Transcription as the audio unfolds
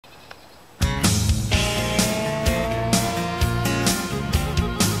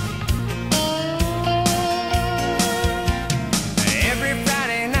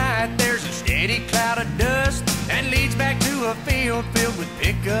back to a field filled with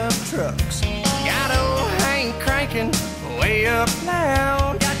pickup trucks. Got old Hank cranking way up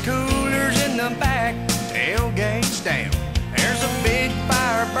loud. Got coolers in the back, tailgates down. There's a big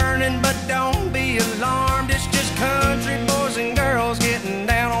fire burning, but don't be alarmed. It's just country boys and girls getting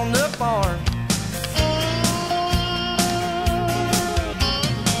down on the farm.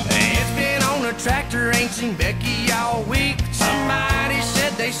 It's been on a tractor, ain't seen Becky all week. Somebody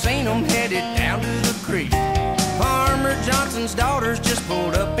said they seen them headed down to the creek. Farmer Johnson's daughters just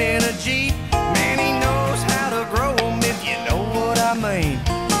pulled up in a Jeep. Man, he knows how to grow them, if you know what I mean.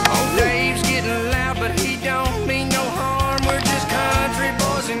 Oh, Dave's getting loud, but he don't mean no harm. We're just country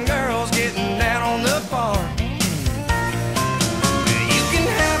boys and girls getting down on the farm. You can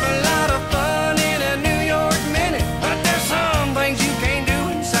have a lot of fun in a New York minute, but there's some things you can't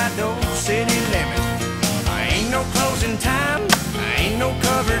do inside those city limits. Ain't no closing time, ain't no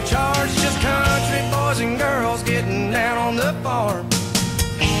cover charge, just country boys and girls getting down on the farm.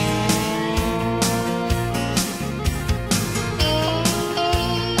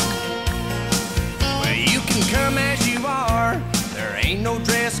 Well, you can come as you are, there ain't no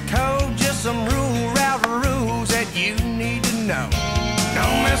dress code, just some route rules that you need to know.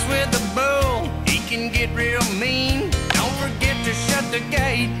 Don't mess with the bull, he can get real mean. Don't forget to shut the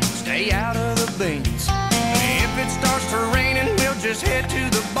gate, stay out of the beans. If it starts to raining, we'll just head to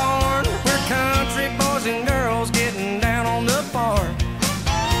the barn. We're country boys and girls getting down on the farm.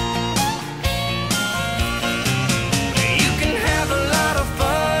 You can have a lot of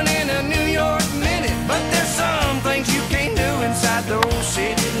fun in a New York minute, but there's some things you can't do inside those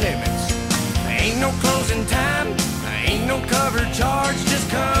city limits. Ain't no closing time, ain't no cover charge,